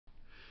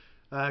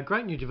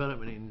Great new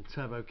development in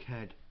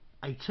TurboCAD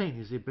 18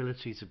 is the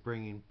ability to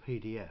bring in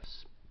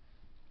PDFs,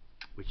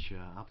 which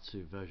up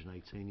to version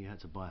 18 you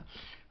had to buy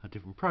a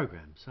different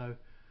program. So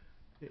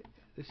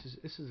this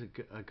is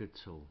a good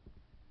tool,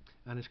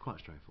 and it's quite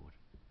straightforward.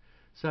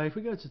 So if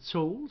we go to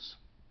Tools,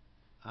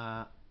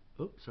 go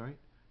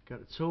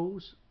to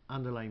Tools,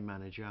 Underlay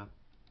Manager,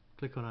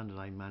 click on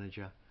Underlay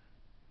Manager,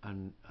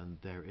 and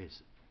there it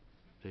is.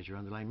 There's your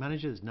Underlay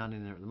Manager. There's none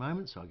in there at the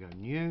moment, so I'll go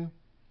New,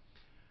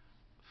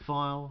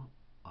 File,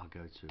 I'll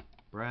go to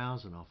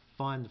Browse, and I'll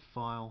find the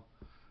file,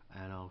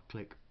 and I'll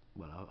click,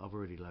 well, I've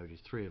already loaded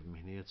 3 of them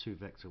in here, 2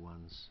 vector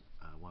ones,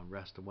 1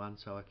 raster one,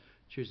 so I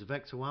choose the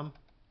vector one,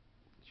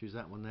 choose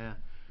that one there,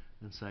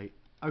 and say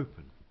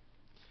Open.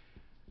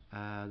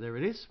 There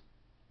it is,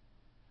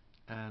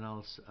 and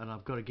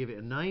I've got to give it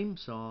a name,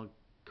 so I'll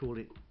call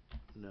it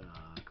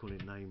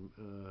name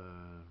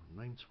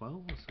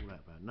 12. What's all that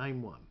about?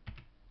 Name 1,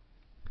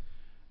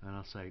 and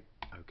I'll say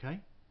OK.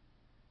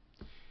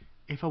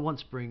 If I want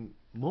to bring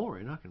more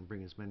in, I can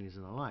bring as many as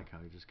I like. I'll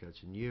just go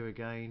to New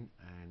again,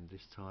 and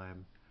this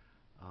time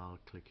I'll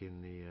click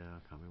in the I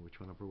can't remember which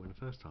one I brought in the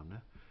first time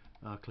now.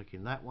 I'll click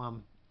in that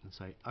one and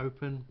say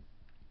Open,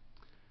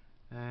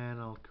 and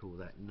I'll call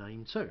that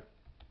Name 2.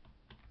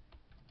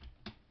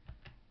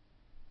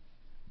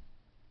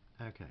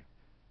 Okay.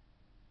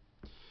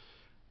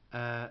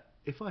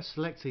 If I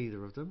select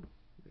either of them,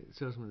 it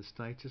tells me the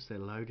status, they're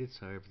loaded,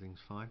 so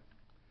everything's fine.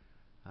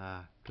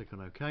 Click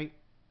on OK.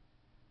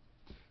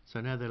 So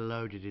now they're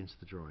loaded into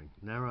the drawing.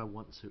 Now I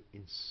want to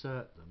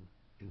insert them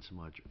into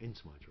my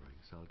drawing.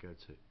 So I'll go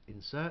to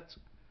Insert,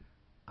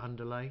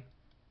 Underlay,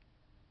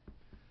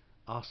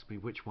 ask me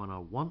which one I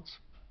want.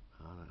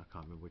 I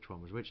can't remember which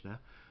one was which now.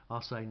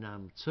 I'll say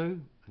Name 2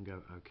 and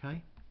go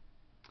OK.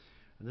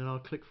 And then I'll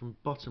click from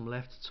bottom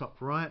left to top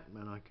right,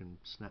 and I can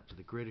snap to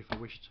the grid if I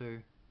wish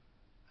to.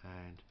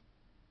 And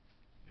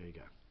there you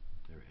go.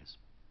 There it is.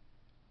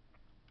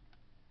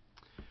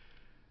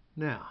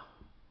 Now,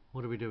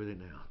 what do we do with it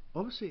now?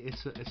 Obviously,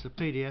 it's a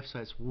PDF, so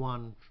it's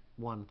one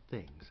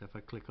thing. So if I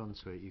click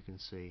onto it, you can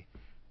see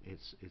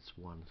it's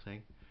one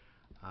thing.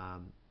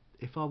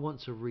 If I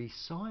want to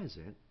resize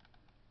it,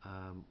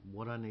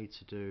 what I need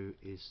to do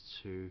is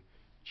to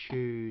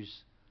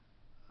choose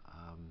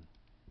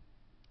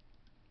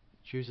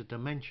a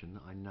dimension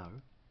that I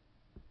know.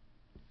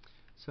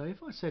 So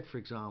if I said, for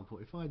example,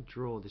 if I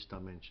draw this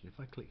dimension, if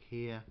I click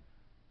here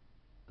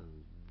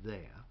and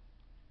there,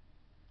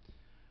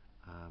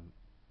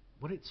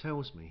 what it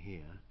tells me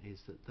here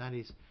is that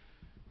is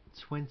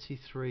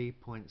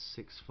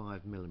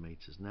 23.65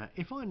 millimeters. Now,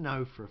 if I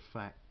know for a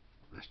fact,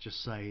 let's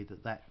just say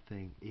that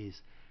thing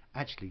is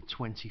actually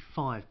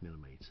 25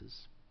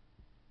 millimeters,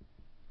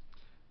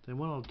 then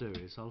what I'll do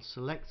is I'll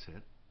select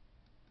it,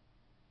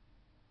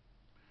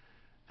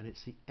 and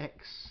it's the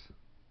X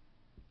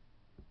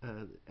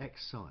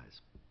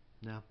size.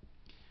 Now,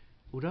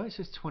 although it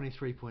says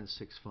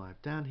 23.65,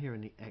 down here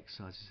in the X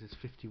size it says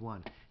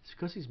 51. It's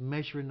because it's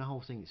measuring the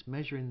whole thing. It's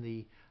measuring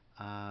the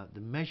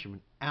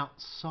measurement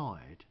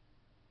outside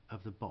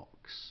of the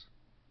box,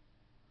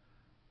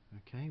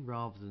 okay,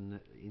 rather than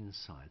the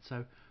inside.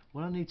 So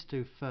what I need to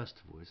do first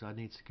of all is I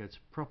need to go to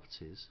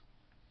Properties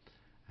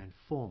and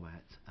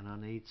Format, and I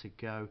need to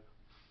go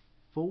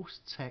Force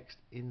Text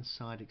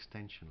Inside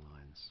Extension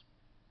Lines.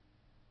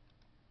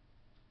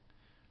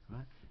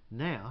 Right.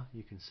 Now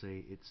you can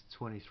see it's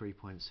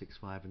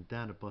 23.65, and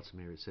down the bottom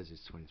here it says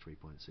it's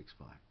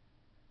 23.65.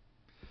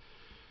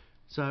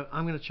 So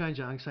I'm going to change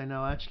it. I'm going to say,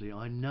 no, actually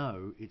I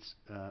know it's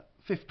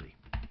 50.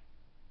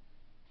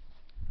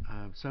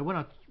 So when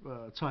I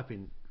type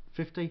in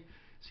 50,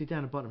 see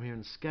down the bottom here in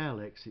the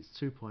Scale X, it's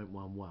 2.11.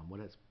 Well,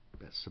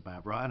 that's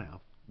about right now,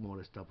 more or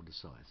less double the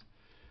size.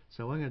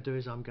 So what I'm going to do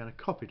is I'm going to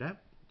copy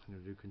that. I'm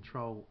going to do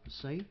Control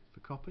C for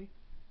copy.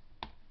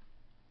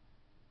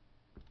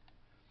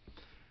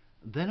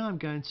 Then I'm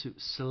going to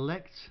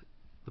select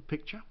the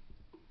picture.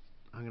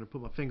 I'm going to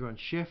put my finger on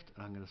Shift,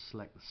 and I'm going to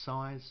select the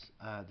size,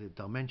 the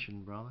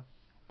dimension rather.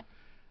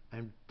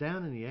 And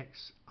down in the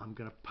X, I'm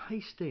going to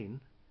paste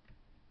in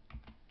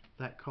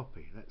that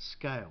copy, that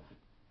scale.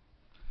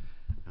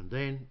 And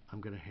then I'm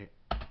going to hit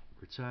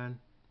Return,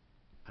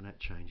 and that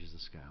changes the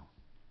scale.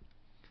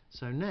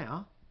 So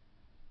now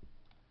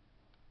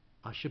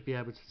I should be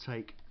able to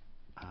take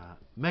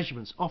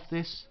measurements off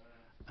this,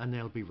 and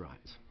they'll be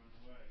right.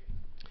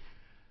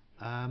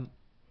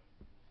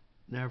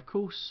 Now, of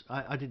course,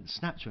 I didn't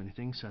snap to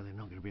anything, so they're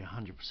not going to be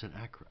 100%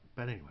 accurate.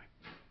 But anyway,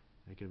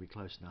 they're going to be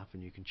close enough,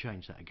 and you can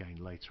change that again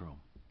later on.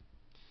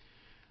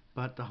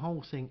 But the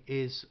whole thing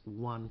is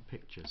one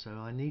picture, so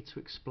I need to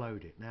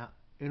explode it. Now,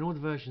 in all the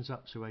versions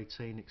up to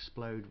 18,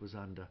 Explode was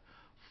under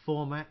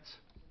Format.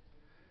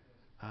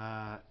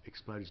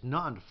 Explode is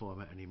not under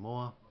Format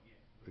anymore.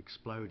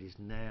 Explode is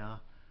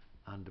now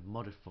under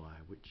Modify,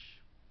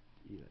 which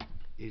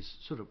is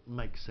sort of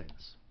makes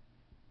sense.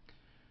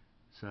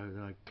 So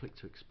then I click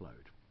to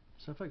explode.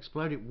 So if I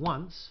explode it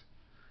once,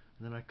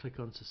 and then I click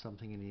onto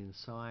something in the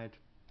inside,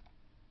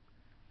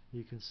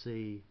 you can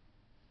see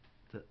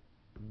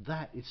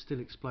that is still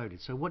exploded.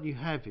 So what you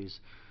have is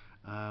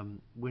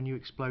When you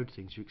explode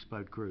things, you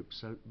explode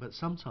groups. But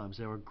sometimes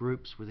there are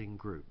groups within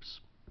groups.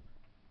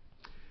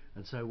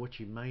 And so what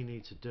you may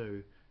need to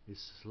do is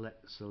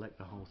select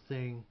the whole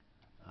thing.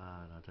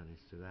 I don't need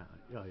to do that.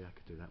 Oh yeah, I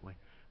could do that way.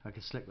 I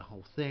could select the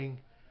whole thing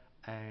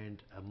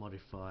and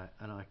modify,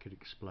 and I could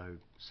explode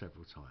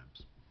several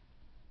times.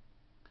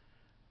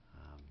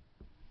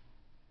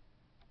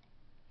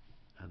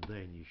 And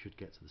then you should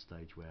get to the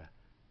stage where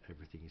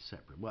everything is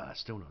separate. Well, it's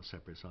still not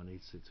separate, so I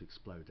need to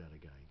explode that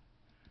again.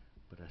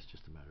 But that's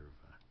just a matter of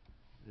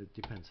it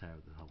depends how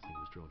the whole thing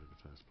was drawn in the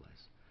first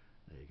place.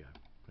 There you go.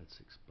 That's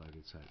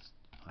exploded, so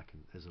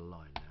there's a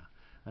line now,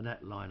 and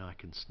that line I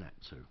can snap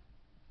to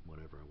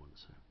whatever I want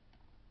to.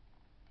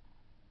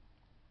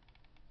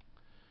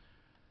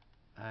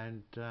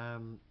 And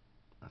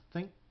I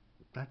think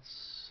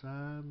that's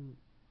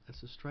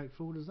as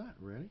straightforward as that,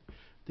 really.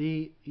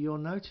 You'll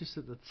notice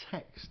that the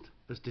text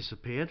has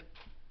disappeared,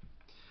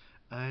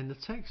 and the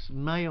text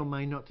may or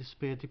may not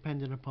disappear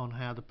depending upon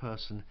how the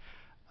person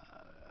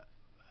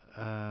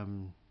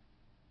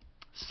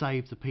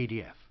saved the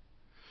PDF.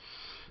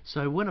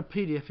 So when a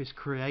PDF is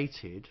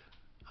created,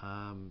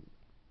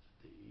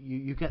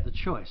 you get the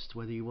choice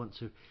whether you want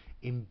to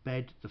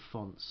embed the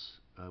fonts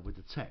with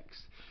the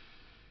text.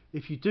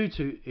 If you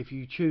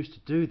choose to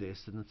do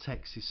this, then the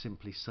text is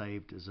simply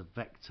saved as a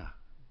vector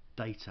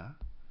data.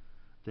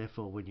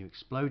 Therefore, when you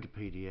explode a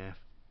PDF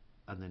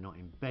and they're not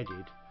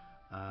embedded,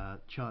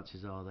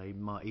 chances are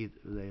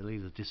they'll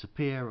either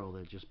disappear or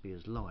they'll just be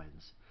as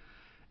lines.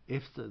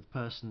 If the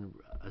person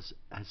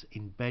has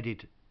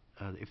embedded,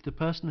 if the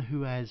person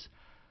who has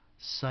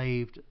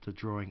saved the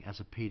drawing as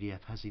a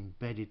PDF has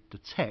embedded the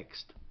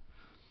text,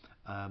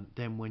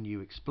 then when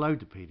you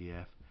explode the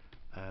PDF,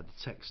 the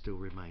text still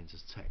remains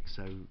as text.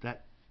 So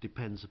that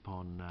depends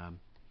upon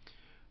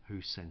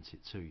who sent it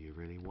to you,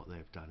 really, what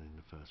they've done in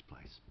the first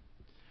place.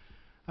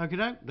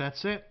 Okay,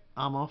 that's it.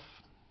 I'm off.